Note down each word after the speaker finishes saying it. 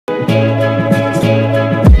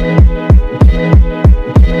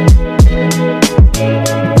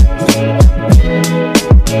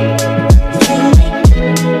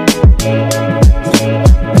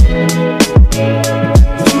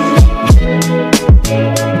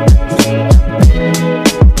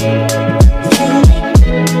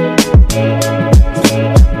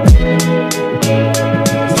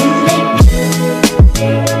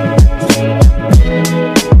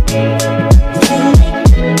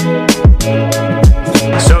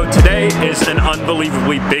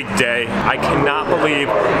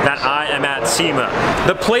SEMA,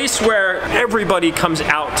 the place where everybody comes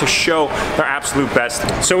out to show their absolute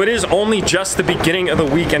best. So it is only just the beginning of the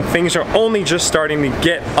week and things are only just starting to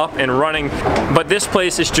get up and running, but this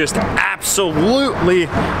place is just absolutely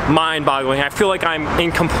mind-boggling. I feel like I'm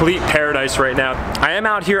in complete paradise right now. I am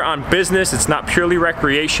out here on business. It's not purely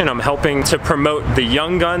recreation. I'm helping to promote the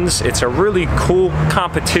Young Guns. It's a really cool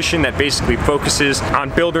competition that basically focuses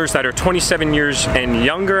on builders that are 27 years and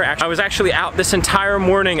younger. I was actually out this entire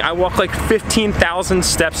morning. I walked like 15,000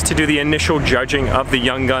 steps to do the initial judging of the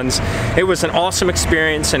Young Guns. It was an awesome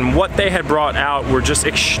experience, and what they had brought out were just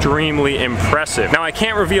extremely impressive. Now, I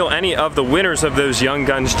can't reveal any of the winners of those Young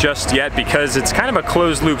Guns just yet because it's kind of a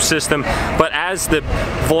closed loop system, but as the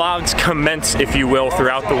vlogs commence, if you will,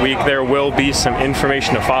 throughout the week, there will be some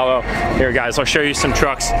information to follow. Here, guys, I'll show you some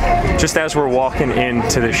trucks just as we're walking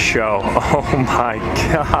into the show. Oh my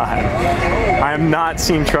God. I have not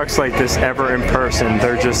seen trucks like this ever in person.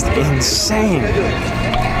 They're just insane.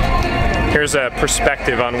 Here's a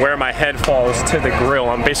perspective on where my head falls to the grill.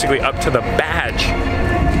 I'm basically up to the badge.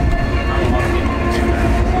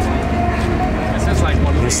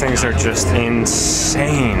 These things are just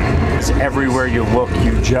insane. It's everywhere you look,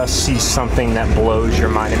 you just see something that blows your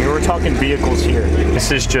mind. I mean, we're talking vehicles here.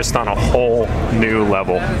 This is just on a whole new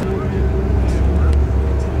level.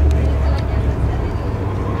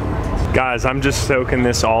 Guys, I'm just soaking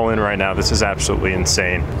this all in right now. This is absolutely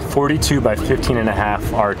insane. 42 by 15.5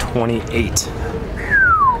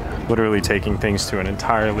 R28. Literally taking things to an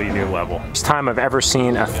entirely new level. First time I've ever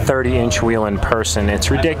seen a 30-inch wheel in person.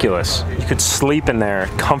 It's ridiculous. You could sleep in there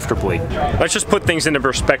comfortably. Let's just put things into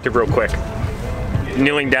perspective real quick.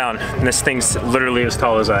 Kneeling down, and this thing's literally as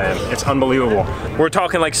tall as I am. It's unbelievable. We're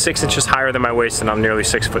talking like 6 inches higher than my waist, and I'm nearly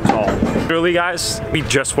 6 foot tall. Literally, guys, we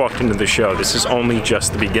just walked into the show. This is only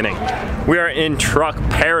just the beginning. We are in truck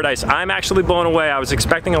paradise. I'm actually blown away. I was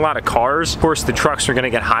expecting a lot of cars. Of course, the trucks are gonna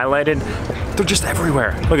get highlighted. They're just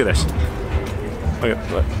everywhere. Look at this. Look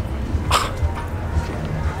at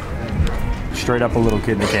straight up a little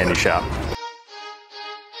kid in a candy shop.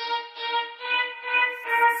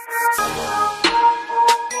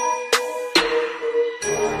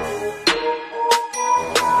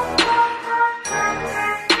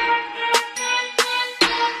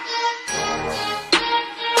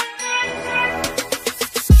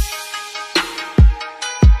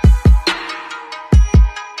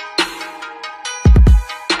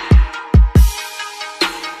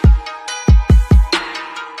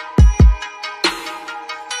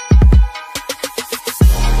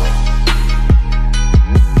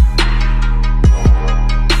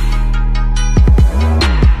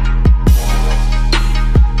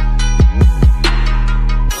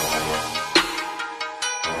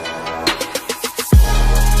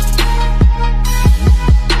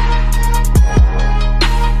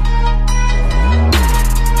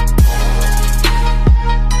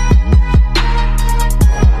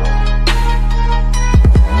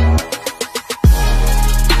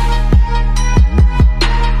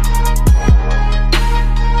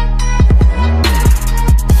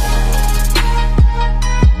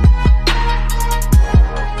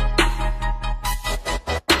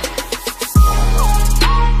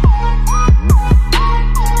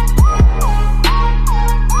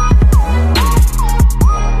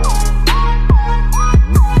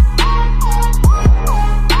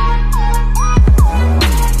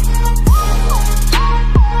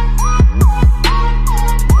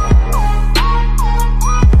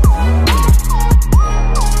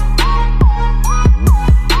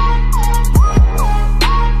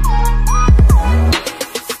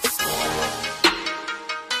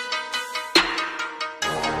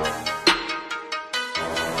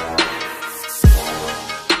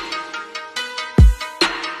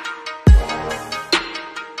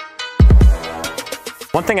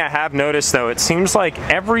 One thing I have noticed though, it seems like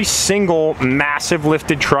every single massive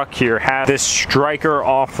lifted truck here has this Striker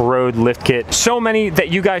off-road lift kit. So many that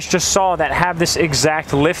you guys just saw that have this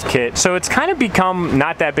exact lift kit. So it's kind of become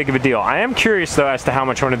not that big of a deal. I am curious though as to how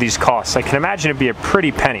much one of these costs. I can imagine it'd be a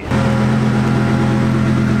pretty penny.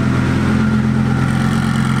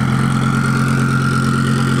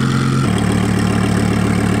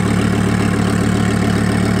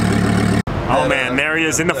 Oh man, there he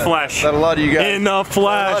is in the flesh. That a lot of you guys. In the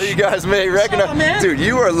flesh. A lot of you guys may recognize. Dude,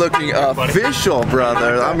 you are looking official,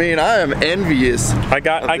 brother. I mean, I am envious. I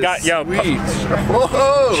got, yo.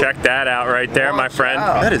 Whoa. Check that out right there, my friend.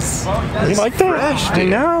 Wow. That is. You like that? Fresh,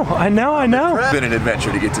 dude. I know. It's been an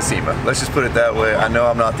adventure to get to SEMA. Let's just put it that way. I know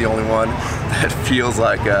I'm not the only one that feels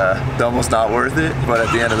like it's almost not worth it, but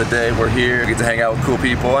at the end of the day, we're here. We get to hang out with cool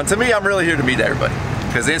people, and to me, I'm really here to meet everybody.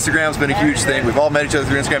 because Instagram's been a huge thing. We've all met each other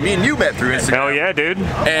through Instagram. Me and you met through Instagram. Hell yeah, dude.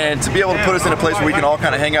 And to be able to put us in a place where we can all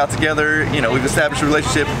kind of hang out together, you know, we've established a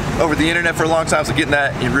relationship over the internet for a long time, so getting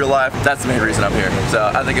that in real life, that's the main reason I'm here.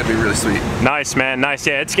 So I think it'd be really sweet. Nice, man, nice.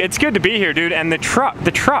 Yeah, it's good to be here, dude. And the truck,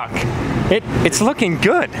 it's looking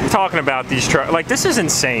good. Talking about these trucks, like this is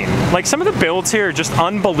insane. Like some of the builds here are just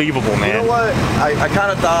unbelievable, man. You know what? I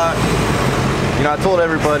kind of thought, you know, I told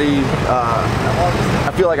everybody,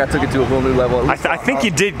 I feel like I took it to a whole new level. I think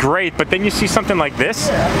you did great, but then you see something like this.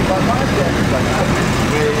 Yeah, I mean, my dad is like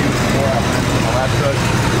way more on my last truck.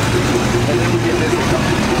 And then we get this one.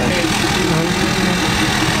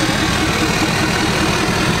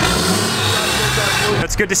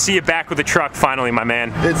 It's good to see you back with the truck finally, my man.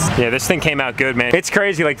 Yeah, this thing came out good, man. It's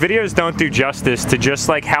crazy, like videos don't do justice to just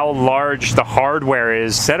like how large the hardware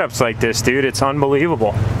is. Setups like this, dude, it's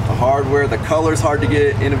unbelievable. The hardware, the color's hard to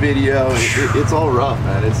get in a video. It's all rough,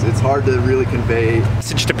 man. It's hard to really convey.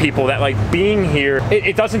 Message to people that like being here,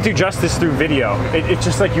 it doesn't do justice through video. It's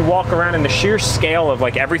just like you walk around and the sheer scale of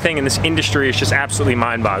like everything in this industry is just absolutely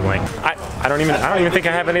mind-boggling. I don't even think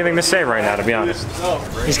I have anything to say right now, to be honest.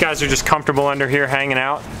 These guys are just comfortable under here hanging out.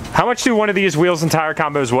 How much do one of these wheels and tire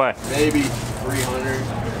combos weigh? Maybe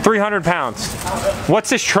 300. 300 pounds. What's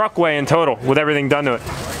this truck weigh in total with everything done to it?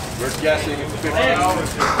 We're guessing it's 50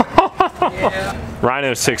 pounds.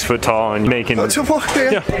 Rhino's 6 foot tall and making 6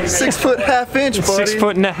 foot half inch, buddy. 6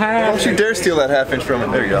 foot and a half. Don't you dare steal that half inch from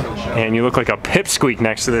it. There you go. And you look like a pipsqueak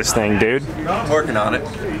next to this thing, dude. I'm working on it.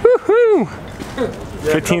 Woohoo!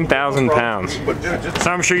 15,000 pounds. So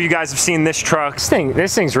I'm sure you guys have seen this truck.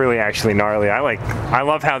 This thing's really actually gnarly. I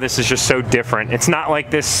love how this is just so different. It's not like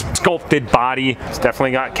this sculpted body. It's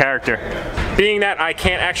definitely got character. Being that I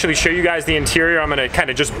can't actually show you guys the interior, I'm gonna kind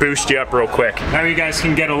of just boost you up real quick. Now you guys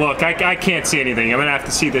can get a look. I can't see anything. I'm gonna have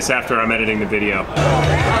to see this after I'm editing the video.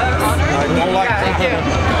 I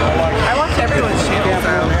watch everyone's channel.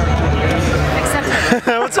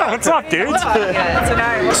 What's up, dudes?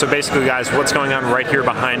 So basically, guys, what's going on right here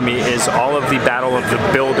behind me is all of the Battle of the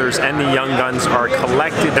Builders and the Young Guns are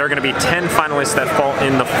collected. There are going to be 10 finalists that fall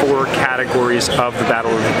in the 4 categories of the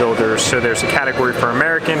Battle of the Builders. So there's a category for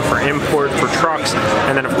American, for import, for trucks,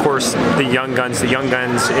 and then of course the Young Guns. The Young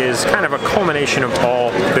Guns is kind of a culmination of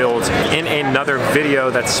all builds in another video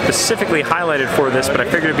that's specifically highlighted for this, but I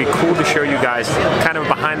figured it'd be cool to show you guys kind of a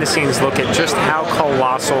behind the scenes look at just how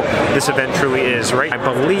colossal this event truly is, right? I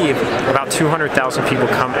believe about 200,000 people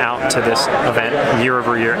come out to this event year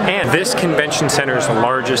over year, and this convention center's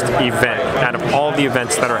largest event out of all the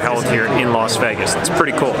events that are held here in Las Vegas. It's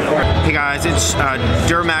pretty cool. Hey guys, it's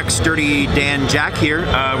Duramax Dirty Dan Jack here.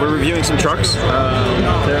 We're reviewing some trucks.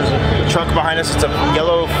 There's a truck behind us. It's a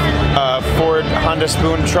yellow Ford Honda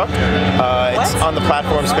Spoon truck. It's on the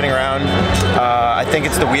platform spinning around. I think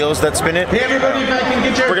it's the wheels that spin it. Hey everybody, back and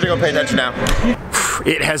get your... We're gonna go pay attention now.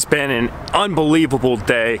 It has been an unbelievable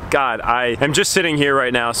day. God, I am just sitting here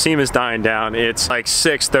right now. SEMA's dying down. It's like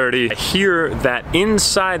 6:30. I hear that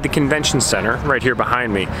inside the convention center, right here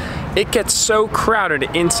behind me, it gets so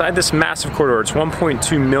crowded inside this massive corridor. It's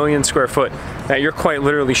 1.2 million square foot that you're quite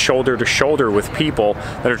literally shoulder to shoulder with people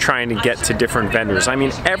that are trying to get to different vendors. I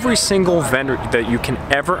mean, every single vendor that you can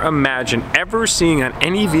ever imagine, ever seeing on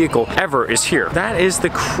any vehicle ever is here. That is the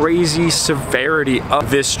crazy severity of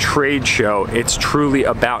this trade show. It's truly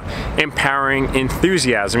about empowering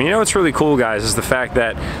enthusiasm. You know what's really cool, guys, is the fact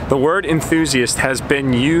that the word enthusiast has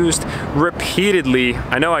been used repeatedly.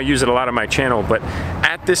 I know I use it a lot on my channel, but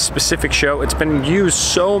at this specific show, it's been used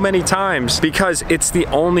so many times because it's the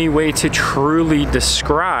only way to truly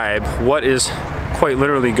describe what is quite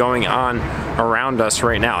literally going on around us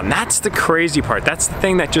right now. And that's the crazy part. That's the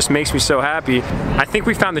thing that just makes me so happy. I think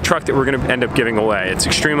we found the truck that we're gonna end up giving away. It's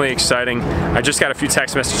extremely exciting. I just got a few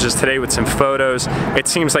text messages today with some photos. It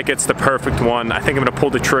seems like it's the perfect one. I think I'm gonna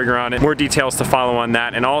pull the trigger on it. More details to follow on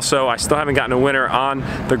that. And also, I still haven't gotten a winner on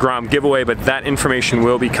the Grom giveaway, but that information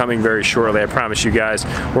will be coming very shortly. I promise you guys,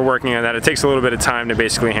 we're working on that. It takes a little bit of time to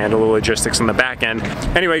basically handle the logistics on the back end.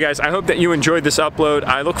 Anyway, guys, I hope that you enjoyed this upload.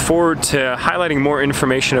 I look forward to highlighting more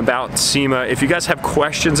information about SEMA. If you guys have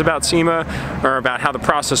questions about SEMA or about how the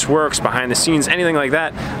process works, behind the scenes, anything like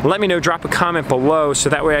that, let me know, drop a comment below so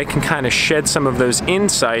that way I can kind of shed some of those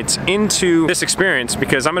insights into this experience,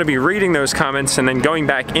 because I'm going to be reading those comments and then going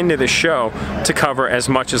back into the show to cover as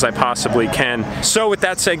much as I possibly can. So with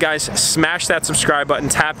that said, guys, smash that subscribe button,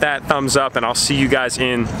 tap that thumbs up, and I'll see you guys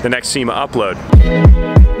in the next SEMA upload.